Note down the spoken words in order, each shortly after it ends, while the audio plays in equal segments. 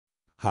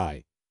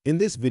Hi, in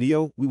this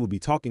video, we will be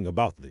talking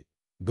about the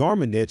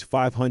Garmin Edge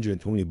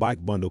 520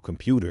 Bike Bundle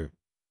computer.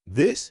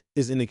 This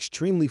is an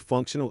extremely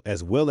functional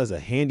as well as a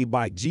handy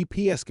bike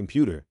GPS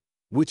computer,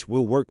 which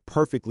will work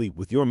perfectly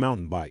with your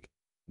mountain bike.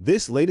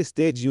 This latest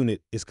Edge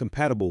unit is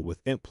compatible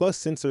with N+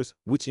 sensors,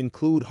 which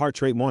include heart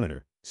rate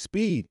monitor,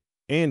 speed,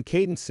 and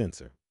cadence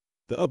sensor.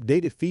 The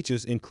updated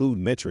features include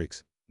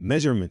metrics,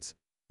 measurements,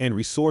 and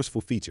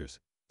resourceful features,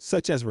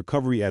 such as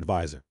Recovery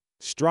Advisor,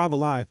 Strava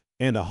Live,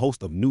 and a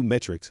host of new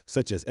metrics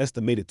such as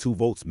estimated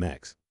VO2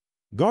 Max.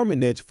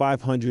 Garmin Edge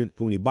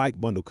 520 Bike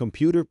Bundle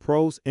Computer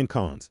Pros and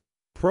Cons.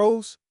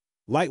 Pros: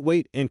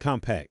 lightweight and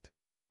compact.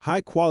 High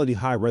quality,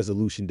 high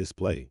resolution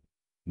display.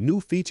 New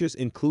features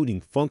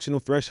including functional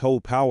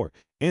threshold power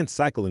and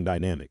cycling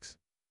dynamics.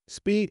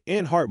 Speed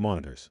and heart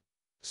monitors.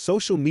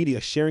 Social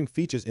media sharing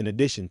features in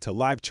addition to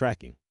live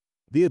tracking.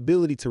 The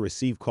ability to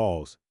receive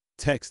calls,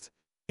 text,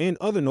 and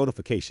other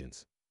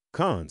notifications.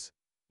 Cons: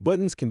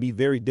 buttons can be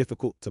very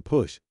difficult to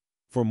push.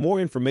 For more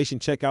information,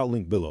 check out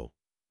link below.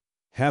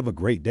 Have a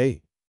great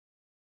day.